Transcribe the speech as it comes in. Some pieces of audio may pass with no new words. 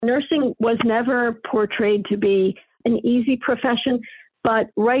Nursing was never portrayed to be an easy profession,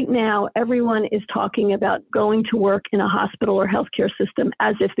 but right now everyone is talking about going to work in a hospital or healthcare system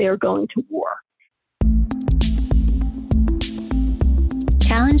as if they are going to war.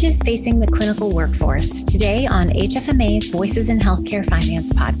 Challenges facing the clinical workforce today on HFMA's Voices in Healthcare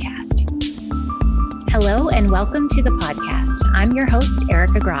Finance podcast. Hello and welcome to the podcast. I'm your host,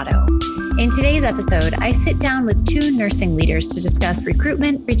 Erica Grotto. In today's episode, I sit down with two nursing leaders to discuss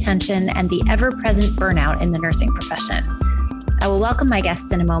recruitment, retention, and the ever-present burnout in the nursing profession. I will welcome my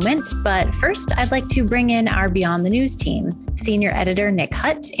guests in a moment, but first I'd like to bring in our Beyond the News team, Senior Editor Nick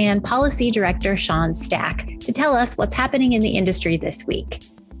Hutt and Policy Director Sean Stack, to tell us what's happening in the industry this week.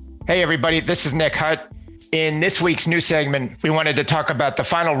 Hey everybody, this is Nick Hutt. In this week's news segment, we wanted to talk about the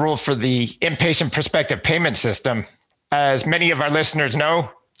final rule for the inpatient prospective payment system. As many of our listeners know,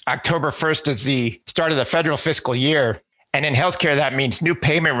 October 1st is the start of the federal fiscal year. And in healthcare, that means new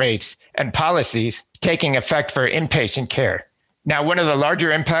payment rates and policies taking effect for inpatient care. Now, one of the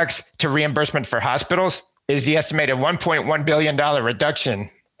larger impacts to reimbursement for hospitals is the estimated $1.1 billion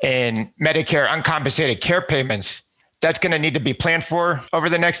reduction in Medicare uncompensated care payments. That's going to need to be planned for over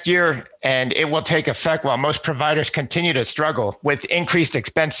the next year, and it will take effect while most providers continue to struggle with increased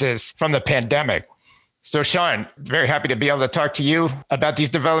expenses from the pandemic. So, Sean, very happy to be able to talk to you about these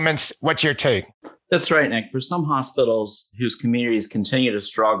developments. What's your take? That's right, Nick. For some hospitals whose communities continue to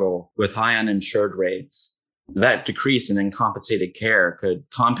struggle with high uninsured rates, that decrease in uncompensated care could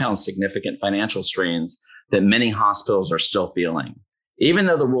compound significant financial strains that many hospitals are still feeling. Even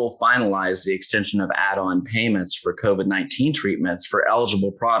though the rule finalized the extension of add-on payments for COVID-19 treatments for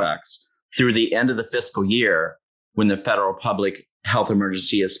eligible products through the end of the fiscal year, when the federal public health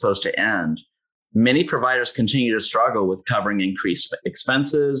emergency is supposed to end, many providers continue to struggle with covering increased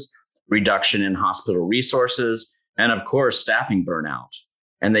expenses, reduction in hospital resources, and of course, staffing burnout.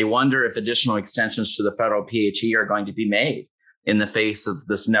 And they wonder if additional extensions to the federal PHE are going to be made in the face of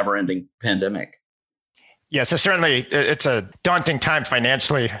this never-ending pandemic. Yeah, so certainly it's a daunting time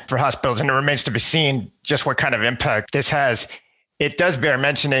financially for hospitals, and it remains to be seen just what kind of impact this has. It does bear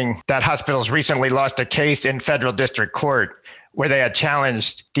mentioning that hospitals recently lost a case in federal district court where they had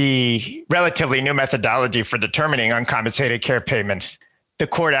challenged the relatively new methodology for determining uncompensated care payments. The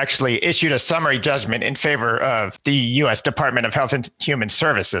court actually issued a summary judgment in favor of the U.S. Department of Health and Human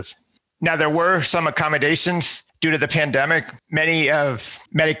Services. Now, there were some accommodations due to the pandemic. Many of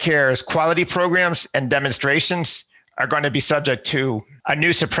Medicare's quality programs and demonstrations are going to be subject to a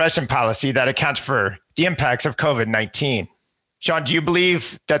new suppression policy that accounts for the impacts of COVID-19. Sean, do you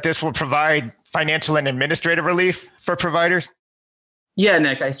believe that this will provide financial and administrative relief for providers? Yeah,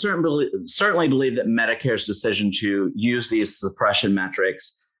 Nick, I certainly believe that Medicare's decision to use these suppression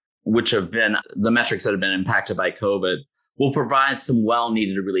metrics, which have been the metrics that have been impacted by COVID, will provide some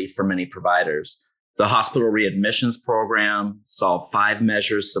well-needed relief for many providers. The hospital readmissions program saw 5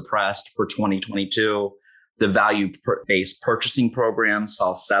 measures suppressed for 2022. The value-based purchasing program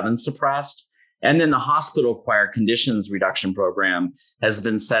saw 7 suppressed. And then the hospital acquired conditions reduction program has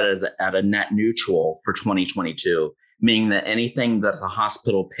been set at a net neutral for 2022, meaning that anything that the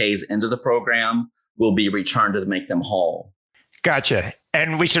hospital pays into the program will be returned to make them whole. Gotcha.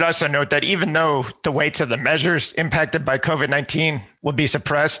 And we should also note that even though the weights of the measures impacted by COVID-19 will be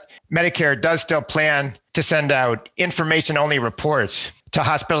suppressed, Medicare does still plan to send out information-only reports to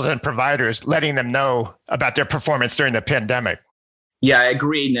hospitals and providers, letting them know about their performance during the pandemic. Yeah, I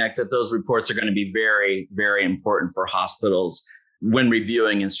agree, Nick, that those reports are going to be very, very important for hospitals when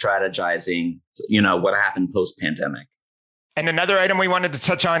reviewing and strategizing, what happened post-pandemic. And another item we wanted to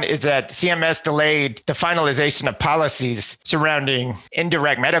touch on is that CMS delayed the finalization of policies surrounding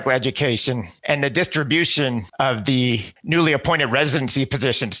indirect medical education and the distribution of the newly appointed residency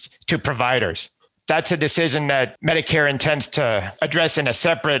positions to providers. That's a decision that Medicare intends to address in a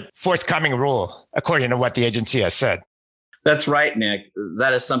separate forthcoming rule, according to what the agency has said. That's right, Nick.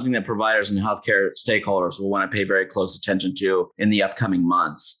 That is something that providers and healthcare stakeholders will want to pay very close attention to in the upcoming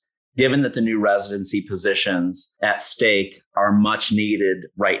months. Given that the new residency positions at stake are much needed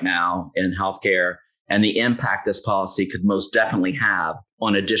right now in healthcare, and the impact this policy could most definitely have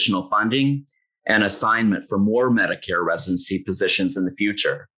on additional funding and assignment for more Medicare residency positions in the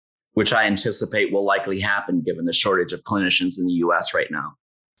future, which I anticipate will likely happen given the shortage of clinicians in the U.S. right now.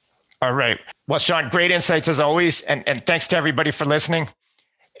 All right. Well, Sean, great insights as always. And thanks to everybody for listening.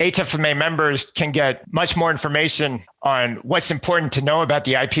 HFMA members can get much more information on what's important to know about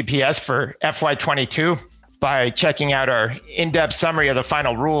the IPPS for FY22 by checking out our in-depth summary of the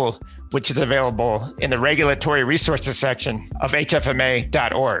final rule, which is available in the regulatory resources section of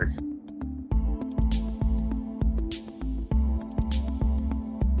hfma.org.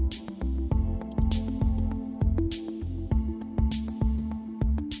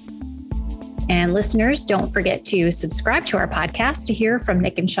 And listeners, don't forget to subscribe to our podcast to hear from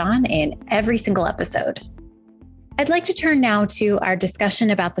Nick and Sean in every single episode. I'd like to turn now to our discussion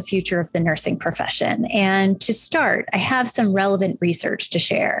about the future of the nursing profession. And to start, I have some relevant research to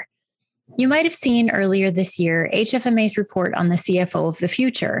share. You might have seen earlier this year HFMA's report on the CFO of the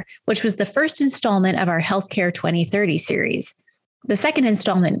Future, which was the first installment of our Healthcare 2030 series. The second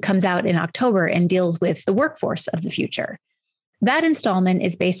installment comes out in October and deals with the workforce of the future. That installment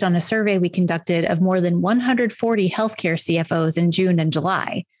is based on a survey we conducted of more than 140 healthcare CFOs in June and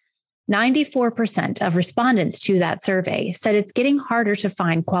July. 94% of respondents to that survey said it's getting harder to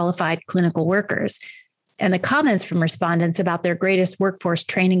find qualified clinical workers. And the comments from respondents about their greatest workforce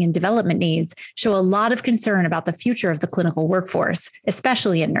training and development needs show a lot of concern about the future of the clinical workforce,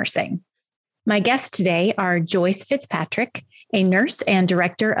 especially in nursing. My guests today are Joyce Fitzpatrick, a nurse and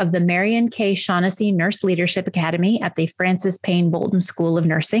director of the Marion K. Shaughnessy Nurse Leadership Academy at the Francis Payne Bolton School of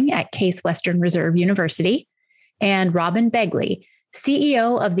Nursing at Case Western Reserve University, and Robin Begley,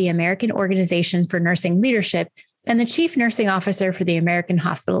 CEO of the American Organization for Nursing Leadership and the Chief Nursing Officer for the American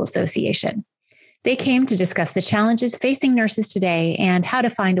Hospital Association. They came to discuss the challenges facing nurses today and how to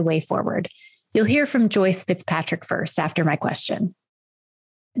find a way forward. You'll hear from Joyce Fitzpatrick first after my question.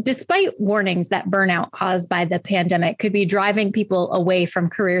 Despite warnings that burnout caused by the pandemic could be driving people away from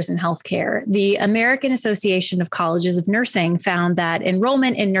careers in healthcare, the American Association of Colleges of Nursing found that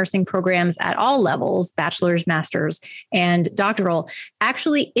enrollment in nursing programs at all levels, bachelor's, master's, and doctoral,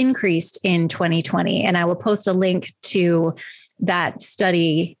 actually increased in 2020. And I will post a link to that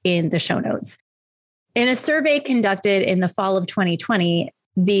study in the show notes. In a survey conducted in the fall of 2020,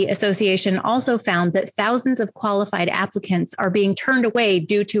 the association also found that thousands of qualified applicants are being turned away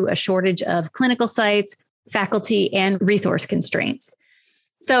due to a shortage of clinical sites, faculty, and resource constraints.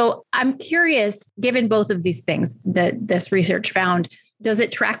 So I'm curious, given both of these things that this research found, does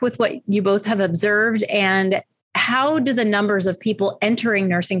it track with what you both have observed? And how do the numbers of people entering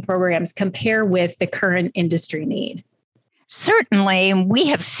nursing programs compare with the current industry need? Certainly, we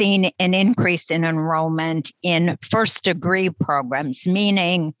have seen an increase in enrollment in first degree programs,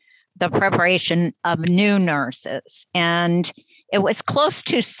 meaning the preparation of new nurses. And it was close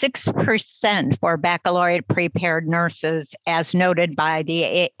to 6% for baccalaureate prepared nurses, as noted by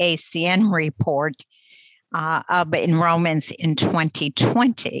the AACN report of enrollments in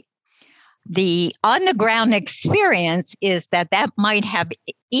 2020. The on-the-ground experience is that might have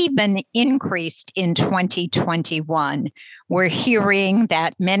even increased in 2021. We're hearing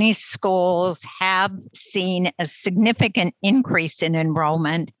that many schools have seen a significant increase in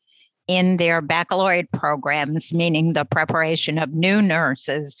enrollment in their baccalaureate programs, meaning the preparation of new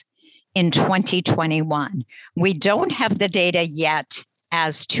nurses in 2021. We don't have the data yet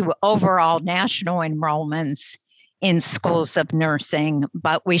as to overall national enrollments in schools of nursing,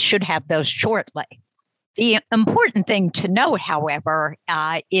 but we should have those shortly. The important thing to note, however,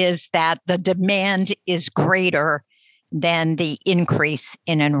 is that the demand is greater than the increase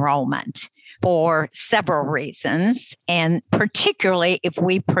in enrollment for several reasons. And particularly if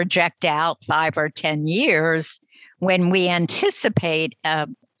we project out 5 or 10 years, when we anticipate a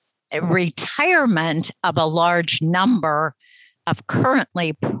retirement of a large number of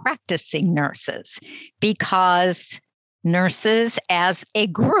currently practicing nurses, because nurses as a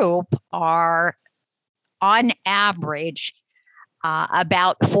group are on average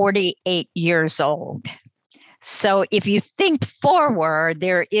about 48 years old. So if you think forward,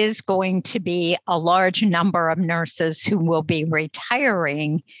 there is going to be a large number of nurses who will be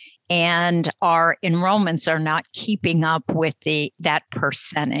retiring, and our enrollments are not keeping up with that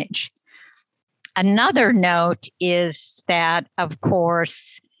percentage. Another note is that, of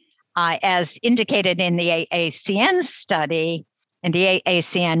course, as indicated in the AACN study and the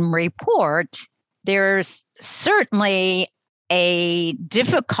AACN report, there's certainly a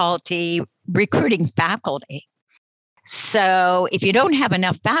difficulty recruiting faculty. So if you don't have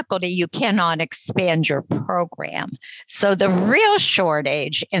enough faculty, you cannot expand your program. So the real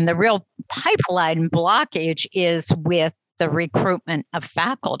shortage and the real pipeline blockage is with the recruitment of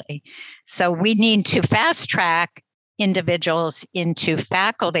faculty. So we need to fast track individuals into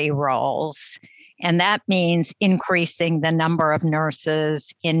faculty roles. And that means increasing the number of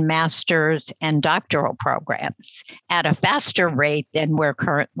nurses in master's and doctoral programs at a faster rate than we're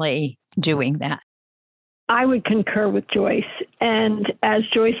currently doing that. I would concur with Joyce. And as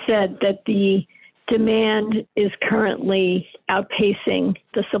Joyce said, that the demand is currently outpacing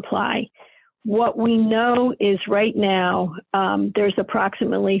the supply. What we know is right now, there's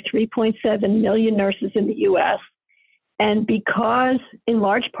approximately 3.7 million nurses in the U.S. And because in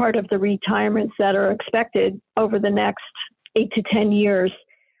large part of the retirements that are expected over the next 8 to 10 years,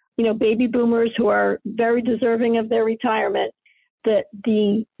 baby boomers who are very deserving of their retirement.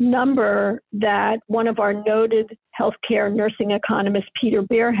 The number that one of our noted healthcare nursing economists, Peter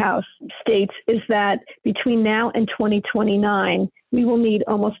Beerhouse, states is that between now and 2029, we will need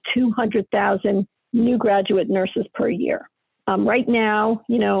almost 200,000 new graduate nurses per year. Right now,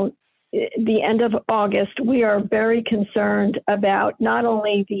 the end of August, we are very concerned about not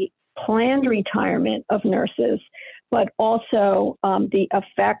only the planned retirement of nurses, but also the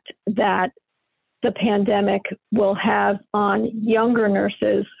effect that the pandemic will have on younger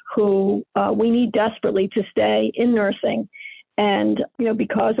nurses who we need desperately to stay in nursing. And,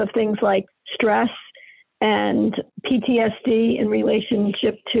 because of things like stress and PTSD in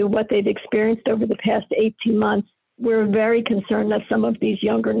relationship to what they've experienced over the past 18 months, we're very concerned that some of these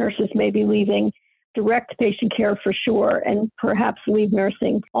younger nurses may be leaving direct patient care for sure, and perhaps leave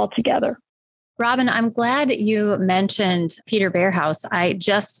nursing altogether. Robin, I'm glad you mentioned Peter Beerhouse. I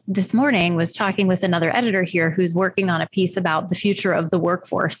just this morning was talking with another editor here who's working on a piece about the future of the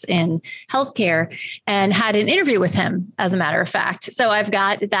workforce in healthcare and had an interview with him, as a matter of fact. So I've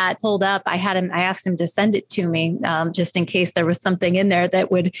got that pulled up. I asked him to send it to me just in case there was something in there that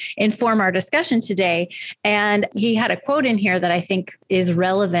would inform our discussion today. And he had a quote in here that I think is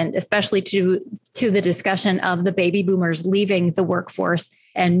relevant, especially to the discussion of the baby boomers leaving the workforce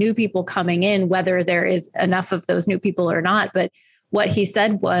and new people coming in, whether there is enough of those new people or not. But what he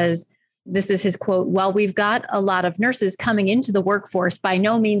said was, this is his quote, "While we've got a lot of nurses coming into the workforce, by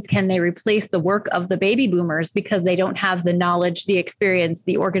no means can they replace the work of the baby boomers because they don't have the knowledge, the experience,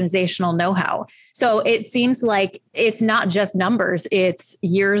 the organizational know-how." So it seems like it's not just numbers, it's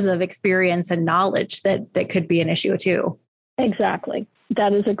years of experience and knowledge that could be an issue too. Exactly.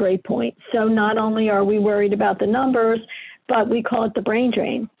 That is a great point. So not only are we worried about the numbers, but we call it the brain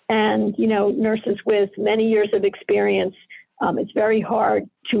drain. And, nurses with many years of experience, it's very hard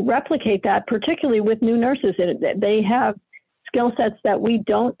to replicate that, particularly with new nurses. They have skill sets that we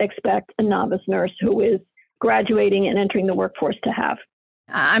don't expect a novice nurse who is graduating and entering the workforce to have.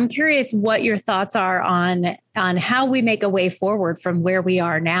 I'm curious what your thoughts are on how we make a way forward from where we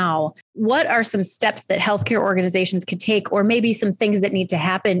are now. What are some steps that healthcare organizations could take, or maybe some things that need to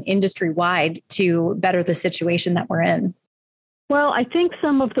happen industry-wide to better the situation that we're in? Well, I think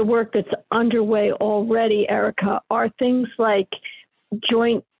some of the work that's underway already, Erica, are things like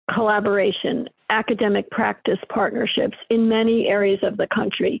joint collaboration, academic practice partnerships in many areas of the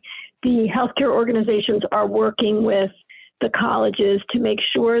country. The healthcare organizations are working with the colleges to make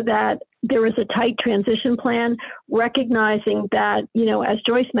sure that there is a tight transition plan, recognizing that, as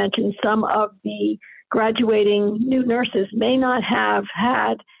Joyce mentioned, some of the graduating new nurses may not have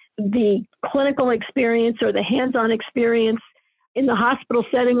had the clinical experience or the hands-on experience in the hospital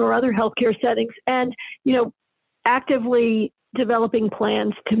setting or other healthcare settings, and, actively developing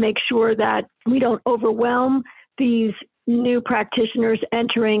plans to make sure that we don't overwhelm these new practitioners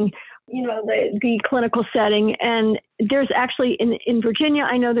entering, the clinical setting. And there's actually in Virginia,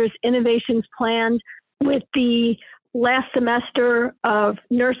 I know there's innovations planned with the last semester of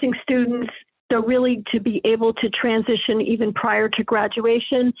nursing students. So really to be able to transition even prior to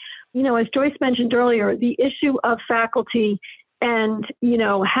graduation. As Joyce mentioned earlier, the issue of faculty and,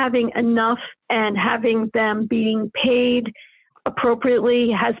 having enough and having them being paid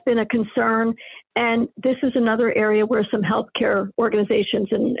appropriately has been a concern. And this is another area where some healthcare organizations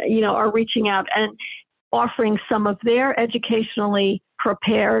are reaching out and offering some of their educationally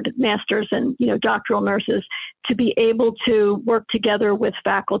prepared masters and, doctoral nurses to be able to work together with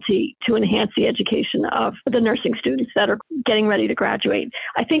faculty to enhance the education of the nursing students that are getting ready to graduate.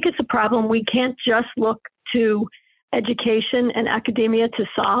 I think it's a problem we can't just look to education and academia to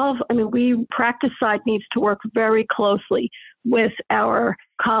solve. Practice side needs to work very closely with our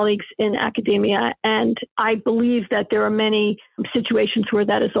colleagues in academia. And I believe that there are many situations where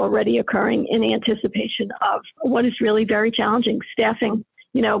that is already occurring in anticipation of what is really very challenging staffing,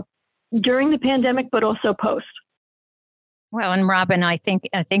 during the pandemic, but also post. Well, and Robin, I think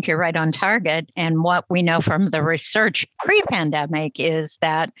you're right on target. And what we know from the research pre-pandemic is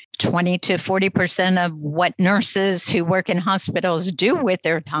that 20 to 40% of what nurses who work in hospitals do with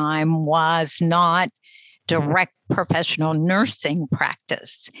their time was not direct professional nursing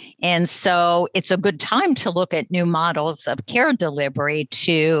practice. And so it's a good time to look at new models of care delivery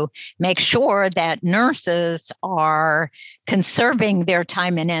to make sure that nurses are conserving their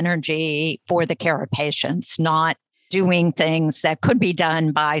time and energy for the care of patients, not doing things that could be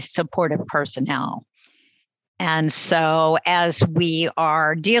done by supportive personnel. And so as we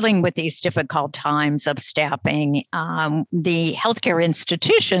are dealing with these difficult times of staffing, the healthcare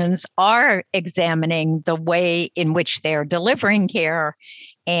institutions are examining the way in which they're delivering care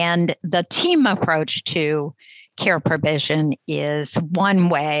And the team approach to care provision is one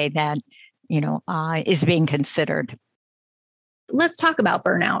way that, is being considered. Let's talk about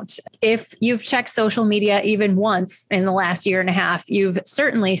burnout. If you've checked social media even once in the last year and a half, you've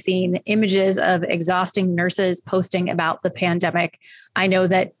certainly seen images of exhausting nurses posting about the pandemic. I know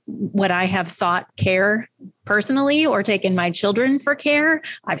that when I have sought care personally or taken my children for care,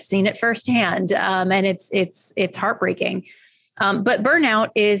 I've seen it firsthand, and it's heartbreaking. But burnout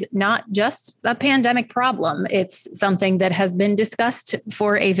is not just a pandemic problem. It's something that has been discussed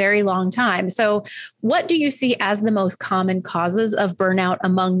for a very long time. So what do you see as the most common causes of burnout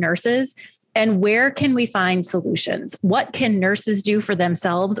among nurses? And where can we find solutions? What can nurses do for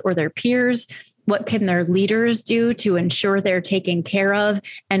themselves or their peers? What can their leaders do to ensure they're taken care of?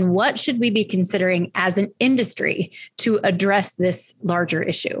 And what should we be considering as an industry to address this larger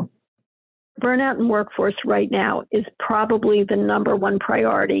issue? Burnout in workforce right now is probably the number one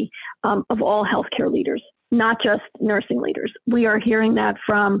priority of all healthcare leaders, not just nursing leaders. We are hearing that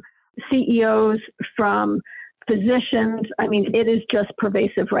from CEOs, from physicians. I mean, it is just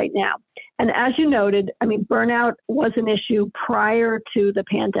pervasive right now. And as you noted, burnout was an issue prior to the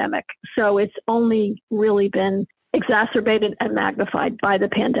pandemic. So it's only really been exacerbated and magnified by the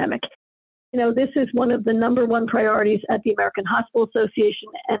pandemic. This is one of the number one priorities at the American Hospital Association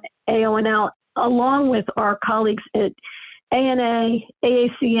and AONL, along with our colleagues at ANA,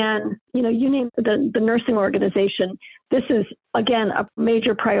 AACN, you name the nursing organization. This is, again, a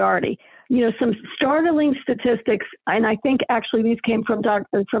major priority. Some startling statistics, and I think actually these came from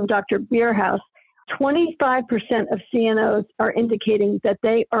Dr. Bierhaus. 25% of CNOs are indicating that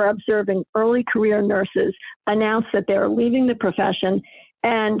they are observing early career nurses announce that they are leaving the profession.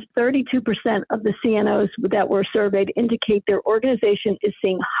 And 32% of the CNOs that were surveyed indicate their organization is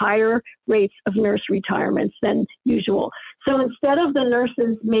seeing higher rates of nurse retirements than usual. So instead of the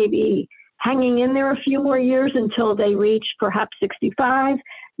nurses maybe hanging in there a few more years until they reach perhaps 65,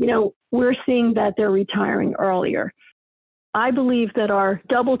 we're seeing that they're retiring earlier. I believe that our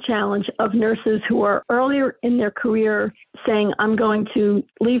double challenge of nurses who are earlier in their career saying, I'm going to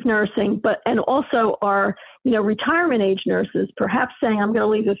leave nursing, and also our retirement age nurses perhaps saying, I'm going to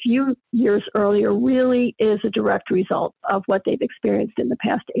leave a few years earlier, really is a direct result of what they've experienced in the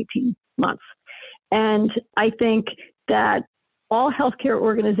past 18 months. And I think that all healthcare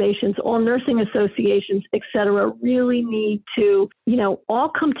organizations, all nursing associations, et cetera, really need to, all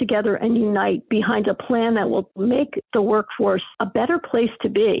come together and unite behind a plan that will make the workforce a better place to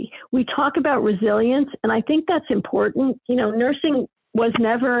be. We talk about resilience, and I think that's important. Nursing was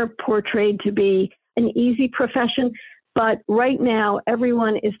never portrayed to be an easy profession, but right now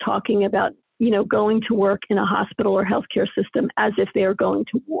everyone is talking about, going to work in a hospital or healthcare system as if they are going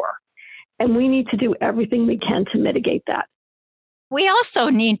to war. And we need to do everything we can to mitigate that. We also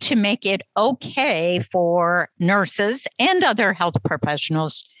need to make it okay for nurses and other health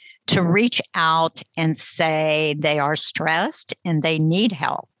professionals to reach out and say they are stressed and they need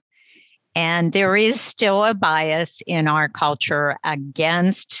help. And there is still a bias in our culture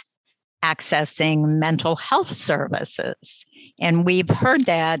against accessing mental health services. And we've heard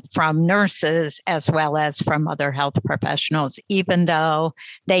that from nurses as well as from other health professionals. Even though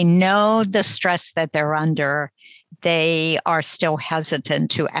they know the stress that they're under, they are still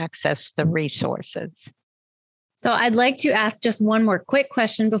hesitant to access the resources. So I'd like to ask just one more quick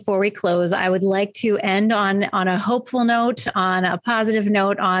question before we close. I would like to end on a hopeful note, on a positive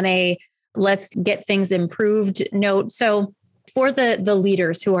note, on a let's get things improved note. So for the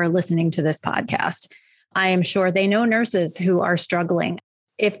leaders who are listening to this podcast, I am sure they know nurses who are struggling.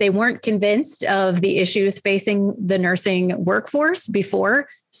 If they weren't convinced of the issues facing the nursing workforce before,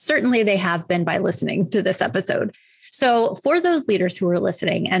 certainly they have been by listening to this episode. So for those leaders who are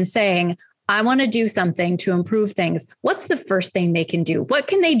listening and saying, I want to do something to improve things, what's the first thing they can do? What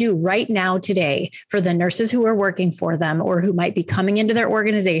can they do right now today for the nurses who are working for them or who might be coming into their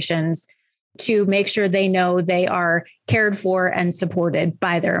organizations to make sure they know they are cared for and supported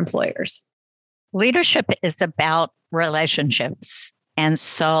by their employers? Leadership is about relationships. And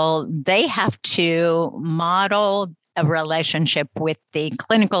so they have to model a relationship with the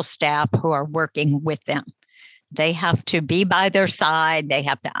clinical staff who are working with them. They have to be by their side. They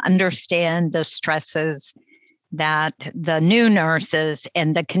have to understand the stresses that the new nurses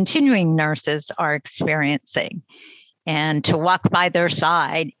and the continuing nurses are experiencing, and to walk by their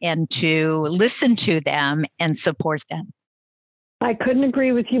side and to listen to them and support them. I couldn't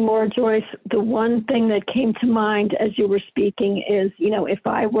agree with you more, Joyce. The one thing that came to mind as you were speaking is, if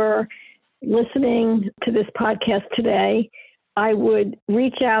I were listening to this podcast today, I would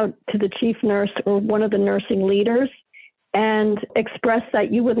reach out to the chief nurse or one of the nursing leaders and express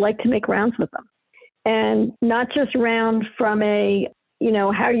that you would like to make rounds with them. And not just round from a,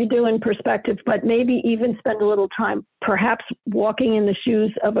 how you doing perspective, but maybe even spend a little time, perhaps walking in the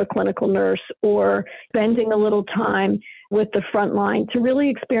shoes of a clinical nurse or spending a little time with the front line to really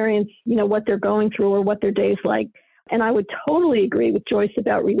experience, what they're going through or what their day's like. And I would totally agree with Joyce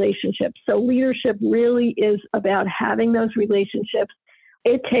about relationships. So leadership really is about having those relationships.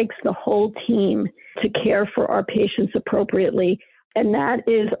 It takes the whole team to care for our patients appropriately. And that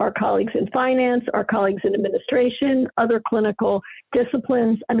is our colleagues in finance, our colleagues in administration, other clinical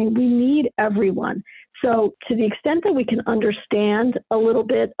disciplines. I mean, we need everyone. So to the extent that we can understand a little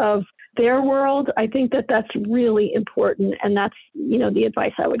bit of their world, I think that that's really important. And that's, the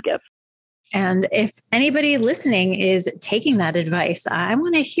advice I would give. And if anybody listening is taking that advice, I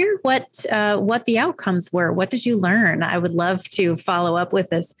want to hear what the outcomes were. What did you learn? I would love to follow up with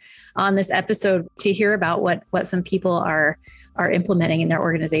this on this episode to hear about what some people are implementing in their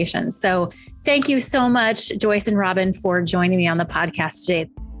organizations. So thank you so much, Joyce and Robin, for joining me on the podcast today.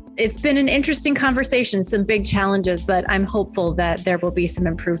 It's been an interesting conversation, some big challenges, but I'm hopeful that there will be some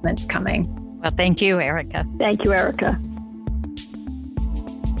improvements coming. Well, thank you, Erica. Thank you, Erica.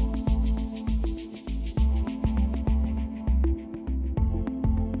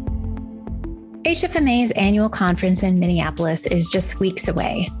 HFMA's annual conference in Minneapolis is just weeks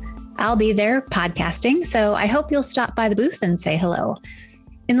away. I'll be there podcasting, so I hope you'll stop by the booth and say hello.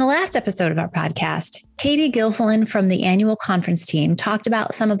 In the last episode of our podcast, Katie Gilfillan from the annual conference team talked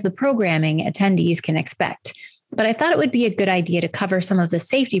about some of the programming attendees can expect, but I thought it would be a good idea to cover some of the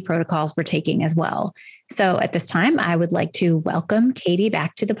safety protocols we're taking as well. So at this time, I would like to welcome Katie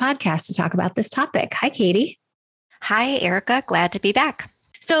back to the podcast to talk about this topic. Hi, Katie. Hi, Erica. Glad to be back.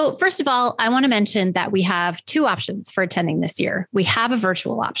 So first of all, I want to mention that we have two options for attending this year. We have a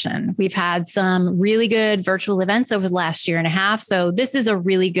virtual option. We've had some really good virtual events over the last year and a half. So this is a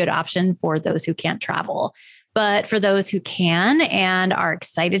really good option for those who can't travel. But for those who can and are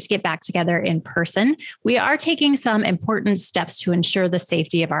excited to get back together in person, we are taking some important steps to ensure the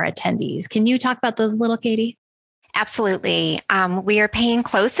safety of our attendees. Can you talk about those a little, Katie? Absolutely. We are paying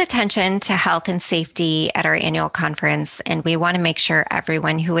close attention to health and safety at our annual conference, and we want to make sure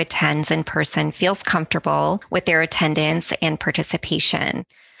everyone who attends in person feels comfortable with their attendance and participation.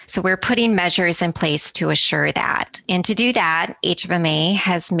 So we're putting measures in place to assure that. And to do that, HFMA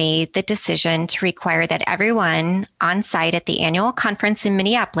has made the decision to require that everyone on site at the annual conference in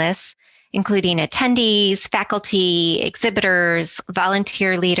Minneapolis, including attendees, faculty, exhibitors,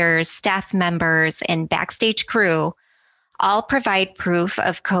 volunteer leaders, staff members, and backstage crew, all provide proof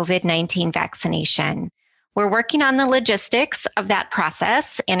of COVID-19 vaccination. We're working on the logistics of that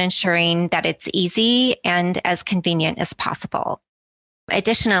process and ensuring that it's easy and as convenient as possible.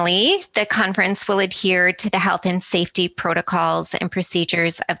 Additionally, the conference will adhere to the health and safety protocols and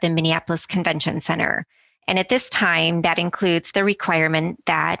procedures of the Minneapolis Convention Center. And at this time, that includes the requirement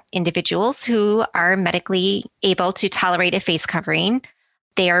that individuals who are medically able to tolerate a face covering,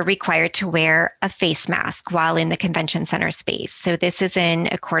 they are required to wear a face mask while in the convention center space. So this is in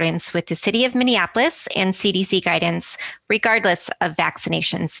accordance with the City of Minneapolis and CDC guidance, regardless of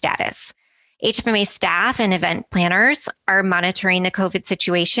vaccination status. HFMA staff and event planners are monitoring the COVID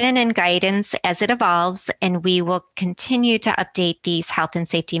situation and guidance as it evolves, and we will continue to update these health and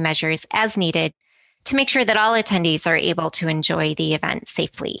safety measures as needed to make sure that all attendees are able to enjoy the event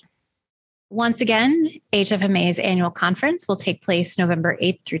safely. Once again, HFMA's annual conference will take place November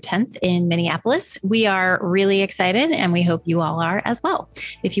 8th through 10th in Minneapolis. We are really excited, and we hope you all are as well.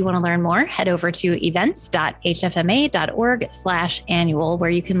 If you want to learn more, head over to events.hfma.org/annual, where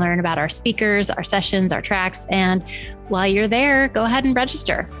you can learn about our speakers, our sessions, our tracks. And while you're there, go ahead and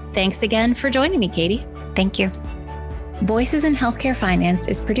register. Thanks again for joining me, Katie. Thank you. Voices in Healthcare Finance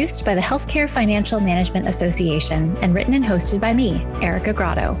is produced by the Healthcare Financial Management Association and written and hosted by me, Erica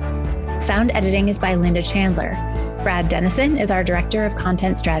Grotto. Sound editing is by Linda Chandler. Brad Dennison is our Director of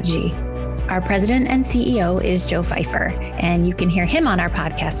Content Strategy. Our President and CEO is Joe Pfeiffer, and you can hear him on our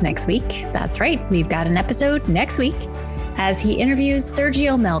podcast next week. That's right, we've got an episode next week as he interviews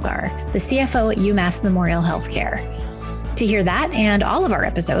Sergio Melgar, the CFO at UMass Memorial Healthcare. To hear that and all of our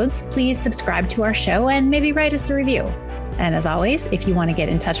episodes, please subscribe to our show and maybe write us a review. And as always, if you want to get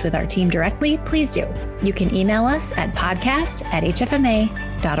in touch with our team directly, please do. You can email us at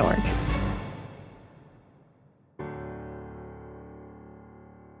podcast@hfma.org.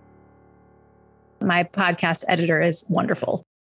 My podcast editor is wonderful.